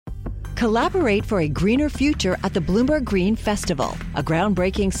Collaborate for a greener future at the Bloomberg Green Festival, a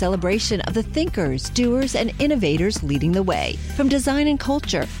groundbreaking celebration of the thinkers, doers, and innovators leading the way. From design and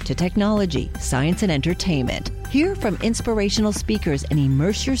culture to technology, science, and entertainment. Hear from inspirational speakers and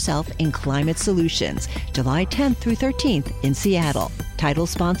immerse yourself in climate solutions. July 10th through 13th in Seattle. Title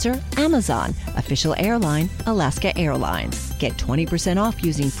sponsor, Amazon. Official airline, Alaska Airlines. Get 20% off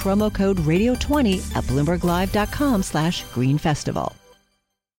using promo code radio20 at BloombergLive.com/greenfestival.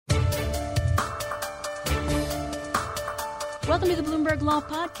 Welcome to the Bloomberg Law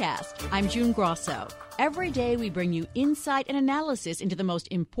Podcast. I'm June Grosso. Every day we bring you insight and analysis into the most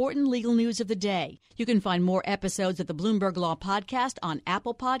important legal news of the day. You can find more episodes of the Bloomberg Law Podcast on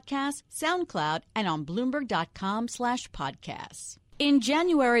Apple Podcasts, SoundCloud, and on Bloomberg.com/podcasts. In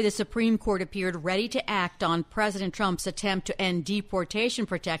January, the Supreme Court appeared ready to act on President Trump's attempt to end deportation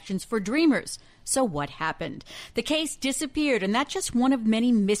protections for Dreamers. So what happened? The case disappeared, and that's just one of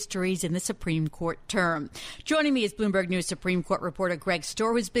many mysteries in the Supreme Court term. Joining me is Bloomberg News Supreme Court reporter Greg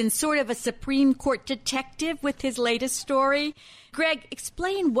Stohr, who's been sort of a Supreme Court detective with his latest story. Greg,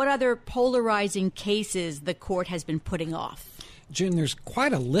 explain what other polarizing cases the court has been putting off. June, there's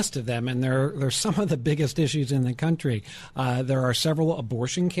quite a list of them, and they're some of the biggest issues in the country. There are several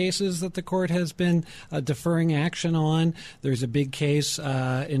abortion cases that the court has been deferring action on. There's a big case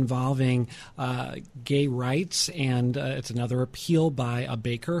involving gay rights, and it's another appeal by a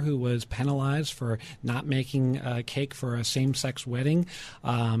baker who was penalized for not making a cake for a same-sex wedding,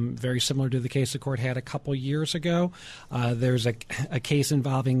 very similar to the case the court had a couple years ago. There's a case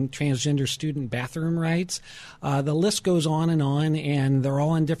involving transgender student bathroom rights. The list goes on, and they're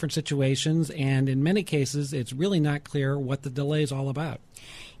all in different situations, and in many cases, it's really not clear what the delay is all about.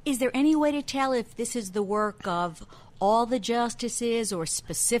 Is there any way to tell if this is the work of all the justices or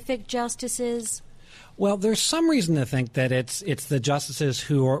specific justices? Well, there's some reason to think that it's the justices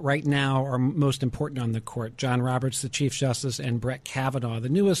who are, right now are most important on the court, John Roberts, the Chief Justice, and Brett Kavanaugh, the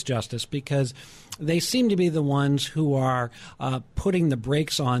newest justice, because they seem to be the ones who are putting the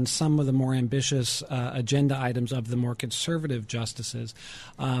brakes on some of the more ambitious agenda items of the more conservative justices.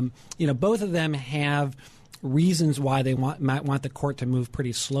 Both of them have reasons why they might want the court to move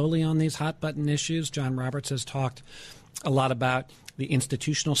pretty slowly on these hot-button issues. John Roberts has talked a lot about the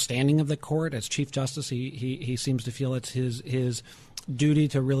institutional standing of the court. As Chief Justice, he seems to feel it's his duty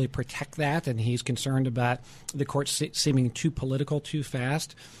to really protect that, and he's concerned about the court seeming too political too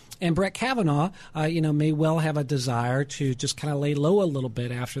fast. And Brett Kavanaugh, may well have a desire to just kind of lay low a little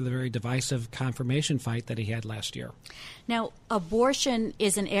bit after the very divisive confirmation fight that he had last year. Now, abortion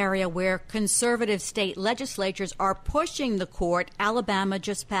is an area where conservative state legislatures are pushing the court. Alabama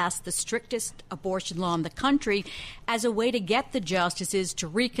just passed the strictest abortion law in the country as a way to get the justices to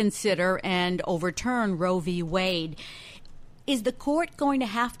reconsider and overturn Roe v. Wade. Is the court going to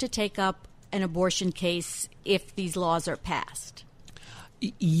have to take up an abortion case if these laws are passed?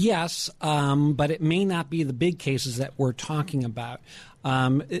 Yes, but it may not be the big cases that we're talking about.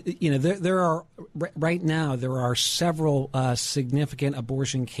 There are right now there are several significant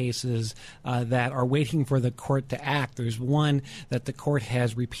abortion cases that are waiting for the court to act. There's one that the court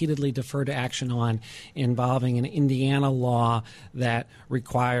has repeatedly deferred action on involving an Indiana law that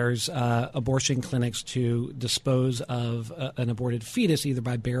requires abortion clinics to dispose of an aborted fetus either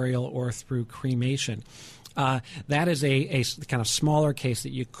by burial or through cremation. That is a kind of smaller case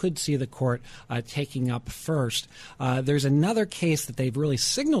that you could see the court taking up first. There's another case that they've really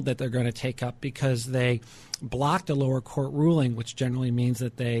signaled that they're going to take up because they blocked a lower court ruling, which generally means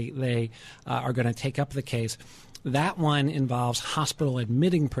that they are going to take up the case. That one involves hospital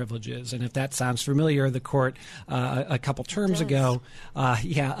admitting privileges, and if that sounds familiar, the court a couple terms ago,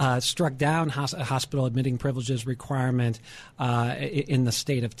 struck down hospital admitting privileges requirement in the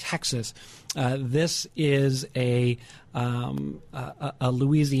state of Texas. This is a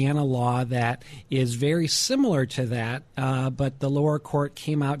Louisiana law that is very similar to that, but the lower court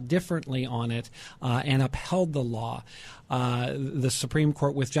came out differently on it and upheld the law. The Supreme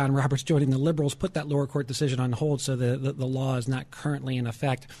Court, with John Roberts joining the liberals, put that lower court decision on hold, so the law is not currently in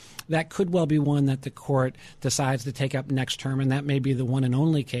effect. That could well be one that the court decides to take up next term, and that may be the one and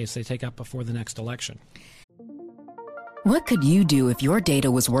only case they take up before the next election. What could you do if your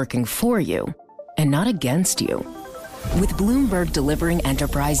data was working for you and not against you? With Bloomberg delivering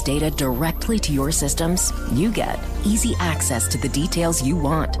enterprise data directly to your systems, you get easy access to the details you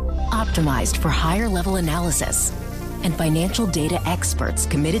want, optimized for higher-level analysis, and financial data experts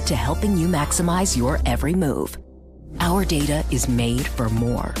committed to helping you maximize your every move. Our data is made for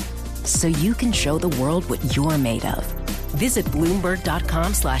more, so you can show the world what you're made of. Visit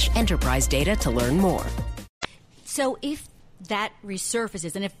Bloomberg.com/enterprise data to learn more. So if that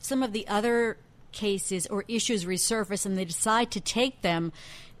resurfaces, and if some of the other cases or issues resurface and they decide to take them,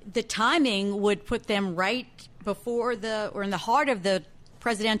 the timing would put them right before or in the heart of the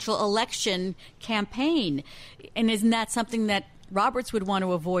presidential election campaign. And isn't that something that Roberts would want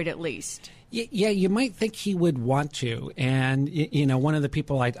to avoid at least? Yeah, you might think he would want to. And, one of the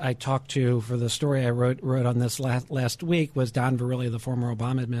people I talked to for the story I wrote on this last week was Don Verrilli, the former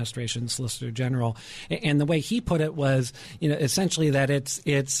Obama administration Solicitor General. And the way he put it was, essentially that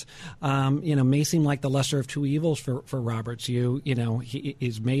it's may seem like the lesser of two evils for Roberts.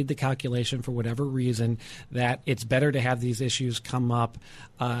 He's made the calculation for whatever reason that it's better to have these issues come up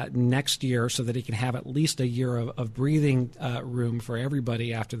next year so that he can have at least a year of breathing room for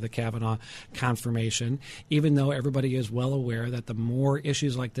everybody after the Kavanaugh confirmation, even though everybody is well aware that the more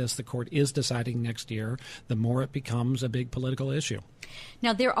issues like this the court is deciding next year, the more it becomes a big political issue.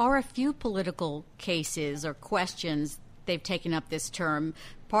 Now, there are a few political cases or questions they've taken up this term: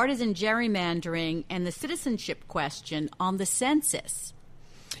 partisan gerrymandering and the citizenship question on the census.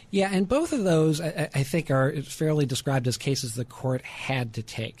 Yeah, and both of those, I think, are fairly described as cases the court had to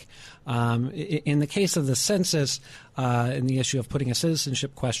take. In the case of the census, in the issue of putting a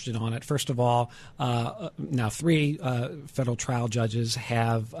citizenship question on it, first of all, now 3 federal trial judges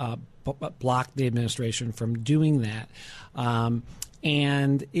have blocked the administration from doing that.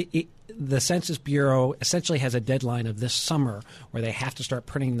 And the Census Bureau essentially has a deadline of this summer where they have to start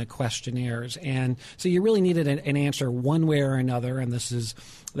printing the questionnaires. And so you really needed an answer one way or another, and this is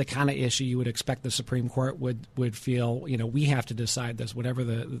the kind of issue you would expect the Supreme Court would feel, we have to decide this, whatever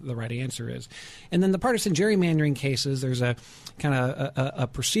the right answer is. And then the partisan gerrymandering cases, there's a kind of a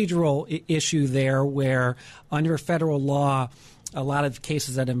procedural issue there where under federal law, a lot of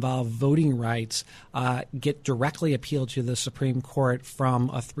cases that involve voting rights get directly appealed to the Supreme Court from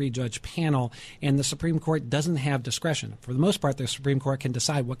a 3-judge panel, and the Supreme Court doesn't have discretion. For the most part, the Supreme Court can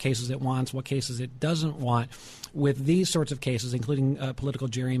decide what cases it wants, what cases it doesn't want. With these sorts of cases, including political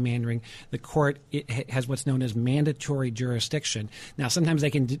gerrymandering, the court has what's known as mandatory jurisdiction. Now, sometimes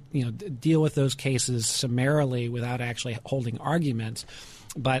they can deal with those cases summarily without actually holding arguments.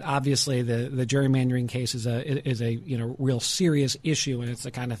 But obviously, the gerrymandering case is a real serious issue, and it's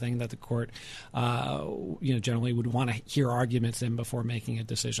the kind of thing that the court generally would want to hear arguments in before making a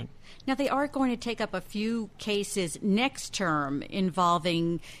decision. Now, they are going to take up a few cases next term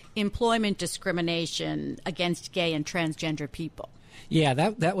involving employment discrimination against gay and transgender people. Yeah,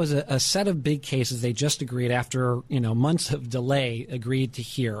 that was a set of big cases they just agreed after months of delay agreed to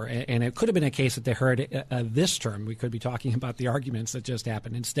hear, and it could have been a case that they heard this term. We could be talking about the arguments that just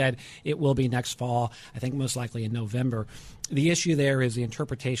happened. Instead, it will be next fall, I think most likely in November. The issue there is the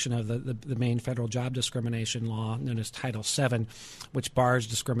interpretation of the main federal job discrimination law known as Title VII, which bars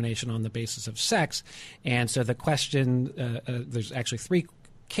discrimination on the basis of sex. And so the question, there's actually 3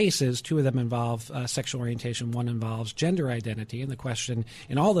 cases. 2 of them involve sexual orientation, 1 involves gender identity, and the question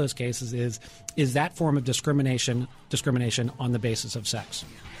in all those cases is that form of discrimination on the basis of sex?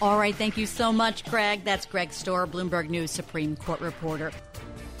 All right, thank you so much, Greg. That's Greg Stohr, Bloomberg News Supreme Court reporter.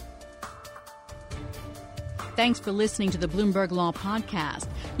 Thanks for listening to the Bloomberg Law Podcast.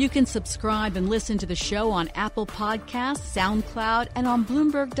 You can subscribe and listen to the show on Apple Podcasts, SoundCloud, and on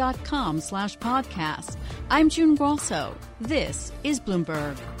Bloomberg.com/podcast. I'm June Grosso. This is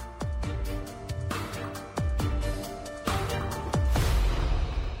Bloomberg.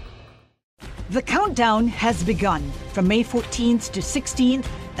 The countdown has begun. From May 14th to 16th,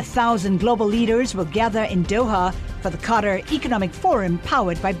 1,000 global leaders will gather in Doha for the Qatar Economic Forum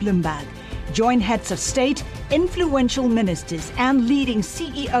powered by Bloomberg. Join heads of state, influential ministers, and leading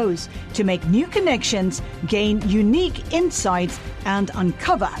CEOs to make new connections, gain unique insights, and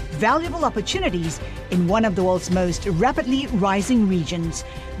uncover valuable opportunities in one of the world's most rapidly rising regions.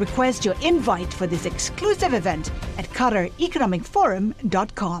 Request your invite for this exclusive event at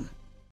QatarEconomicForum.com.